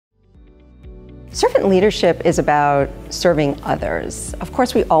Servant leadership is about serving others. Of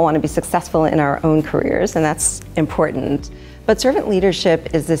course, we all want to be successful in our own careers, and that's important. But servant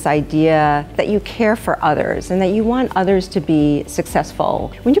leadership is this idea that you care for others and that you want others to be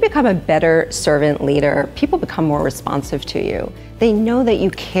successful. When you become a better servant leader, people become more responsive to you. They know that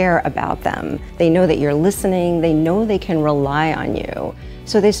you care about them. They know that you're listening. They know they can rely on you.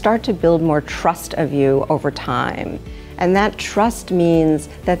 So they start to build more trust of you over time. And that trust means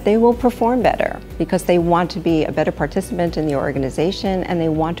that they will perform better because they want to be a better participant in the organization and they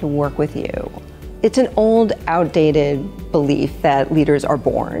want to work with you. It's an old, outdated belief that leaders are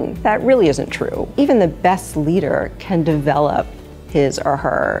born. That really isn't true. Even the best leader can develop his or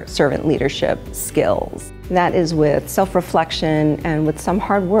her servant leadership skills. That is with self-reflection and with some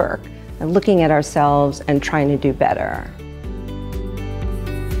hard work and looking at ourselves and trying to do better.